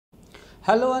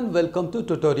Hello and welcome to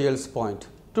Tutorialspoint.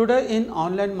 Today in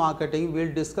online marketing we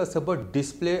will discuss about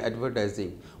display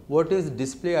advertising. What is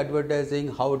display advertising,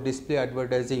 how display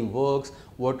advertising works,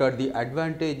 what are the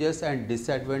advantages and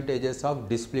disadvantages of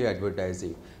display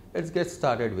advertising. Let's get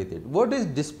started with it. What is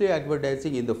display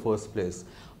advertising in the first place?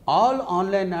 All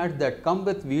online ads that come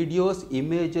with videos,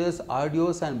 images,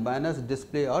 audios and banners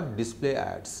display are display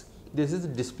ads. This is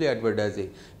display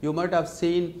advertising. You might have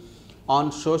seen on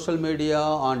social media,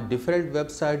 on different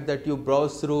websites that you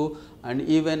browse through, and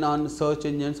even on search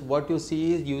engines, what you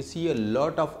see is you see a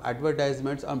lot of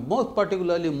advertisements, and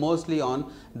mostly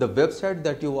on the website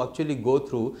that you actually go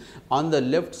through. On the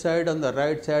left side, on the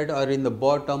right side, or in the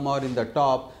bottom or in the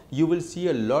top, you will see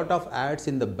a lot of ads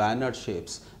in the banner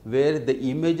shapes, where the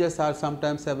images are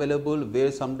sometimes available,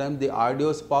 where sometimes the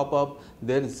audios pop up,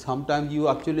 then sometimes you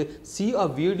actually see a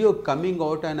video coming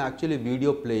out and actually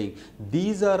video playing.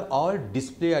 These are all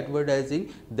display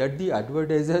advertising that the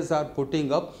advertisers are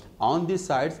putting up on the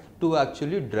sites to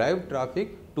actually drive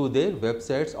traffic to their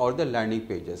websites or the landing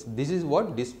pages. This is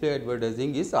what display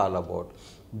advertising is all about.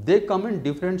 They come in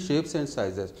different shapes and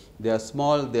sizes. They are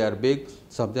small, they are big,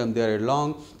 some of them they are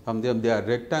long, some of them they are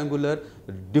rectangular.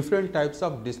 Different types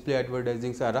of display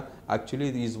advertising are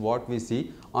actually is what we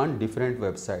see on different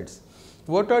websites.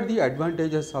 What are the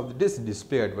advantages of this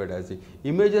display advertising?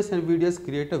 Images and videos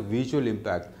create a visual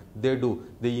impact. They do.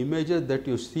 The images that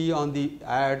you see on the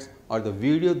ads or the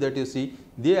video that you see,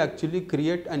 they actually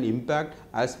create an impact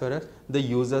as far as the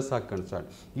users are concerned.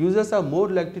 Users are more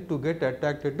likely to get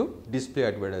attracted to display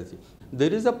advertising.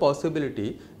 There is a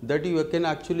possibility that you can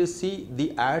actually see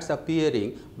the ads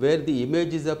appearing where the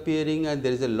image is appearing and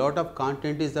there is a lot of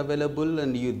content is available,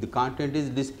 and the content is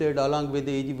displayed along with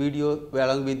the video,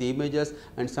 along with the images,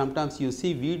 and sometimes you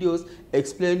see videos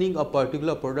explaining a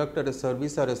particular product or a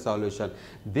service or a solution.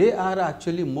 They are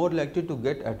actually more likely to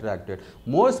get attracted.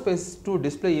 More space to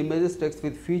display images, text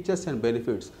with features and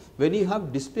benefits. When you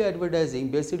have display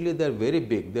advertising, basically they are very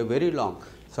big, they are very long,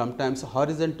 sometimes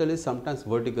horizontally, sometimes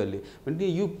vertically. When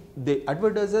the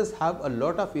advertisers have a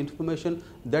lot of information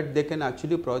that they can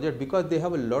actually project because they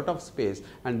have a lot of space,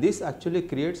 and this actually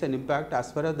creates an impact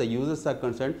as far as the users are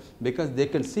concerned, because they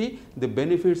can see the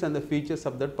benefits and the features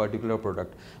of that particular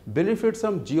product. Benefits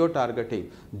from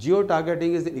geo-targeting.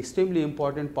 Geo-targeting is an extremely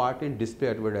important part in display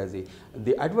advertising.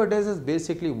 The advertisers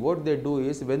basically what they do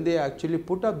is when they actually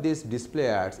put up these display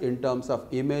ads in terms of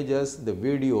images, the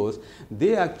videos,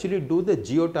 they actually do the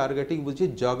geo-targeting, which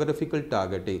is geographical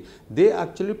targeting. They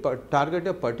actually target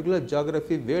a particular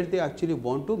geography where they actually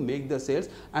want to make the sales,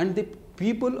 and the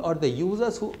people or the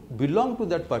users who belong to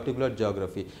that particular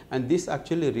geography, and this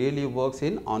actually really works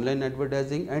in online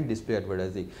advertising and display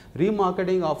advertising.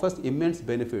 Remarketing offers immense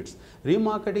benefits.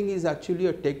 Remarketing is actually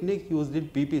a technique used in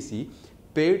PPC,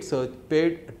 paid search,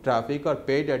 paid traffic or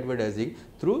paid advertising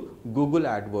through Google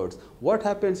AdWords. What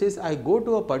happens is I go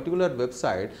to a particular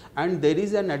website and there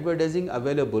is an advertising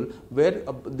available where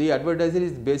the advertiser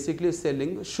is basically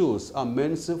selling shoes,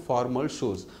 men's formal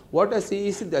shoes. What I see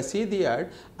is I see the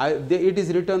ad, it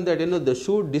is written that the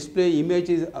shoe display image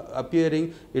is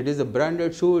appearing, it is a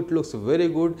branded shoe, it looks very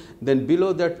good. Then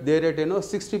below that they are at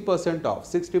 60% off,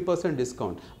 60%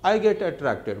 discount. I get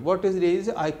attracted. What is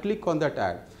I click on that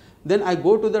ad. Then I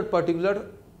go to that particular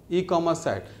e-commerce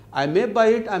site. I may buy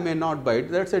it, I may not buy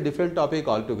it. That's a different topic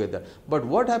altogether. But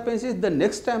what happens is the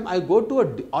next time I go to a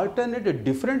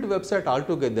different website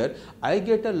altogether, I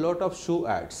get a lot of shoe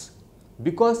ads.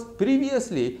 Because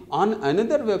previously on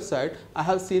another website, I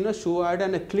have seen a shoe ad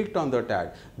and I clicked on that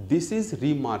ad. This is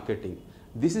remarketing.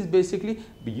 This is basically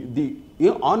the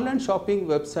online shopping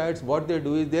websites. What they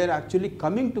do is they are actually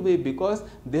coming to me because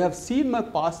they have seen my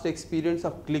past experience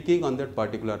of clicking on that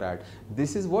particular ad.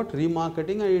 This is what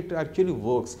remarketing, and it actually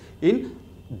works in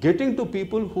getting to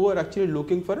people who are actually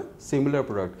looking for a similar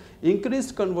product.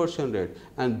 Increased conversion rate,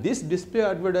 and this display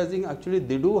advertising actually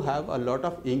they do have a lot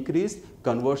of increased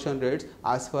conversion rates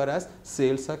as far as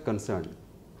sales are concerned.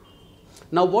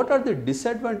 Now what are the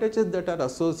disadvantages that are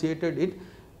associated in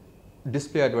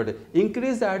display advertising?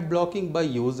 Increased ad blocking by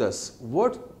users.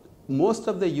 What most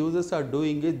of the users are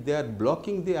doing is they are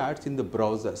blocking the ads in the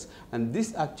browsers, and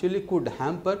this actually could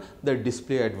hamper the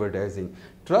display advertising.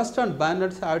 Trust on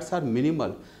banners ads are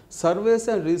minimal. Surveys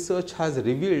and research has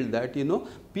revealed that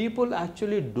people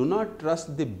actually do not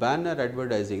trust the banner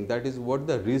advertising. That is what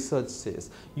the research says.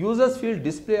 Users feel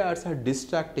display ads are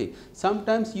distracting.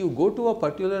 Sometimes you go to a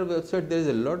particular website, there is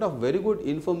a lot of very good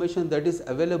information that is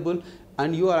available,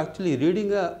 and you are actually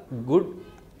reading a good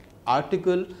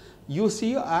article, You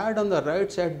see an ad on the right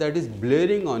side that is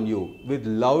blaring on you with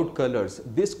loud colors.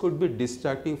 This could be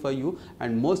distracting for you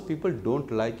and most people don't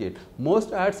like it.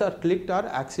 Most ads are clicked are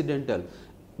accidental.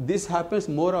 This happens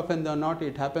more often than not.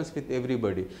 It happens with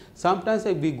everybody. Sometimes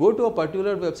if we go to a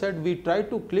particular website, we try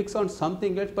to click on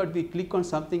something else, but we click on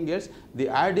something else, the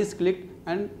ad is clicked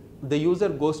and the user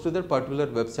goes to the particular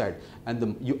website, and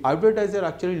the advertiser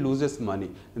actually loses money.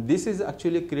 This is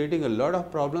actually creating a lot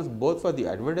of problems both for the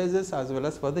advertisers as well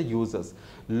as for the users.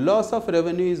 Loss of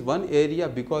revenue is one area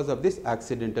because of this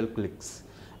accidental clicks.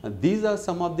 And these are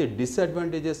some of the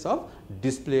disadvantages of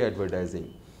display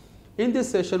advertising. In this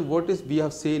session, what we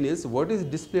have seen is what is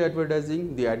display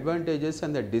advertising, the advantages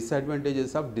and the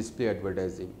disadvantages of display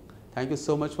advertising. Thank you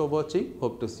so much for watching.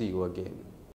 Hope to see you again.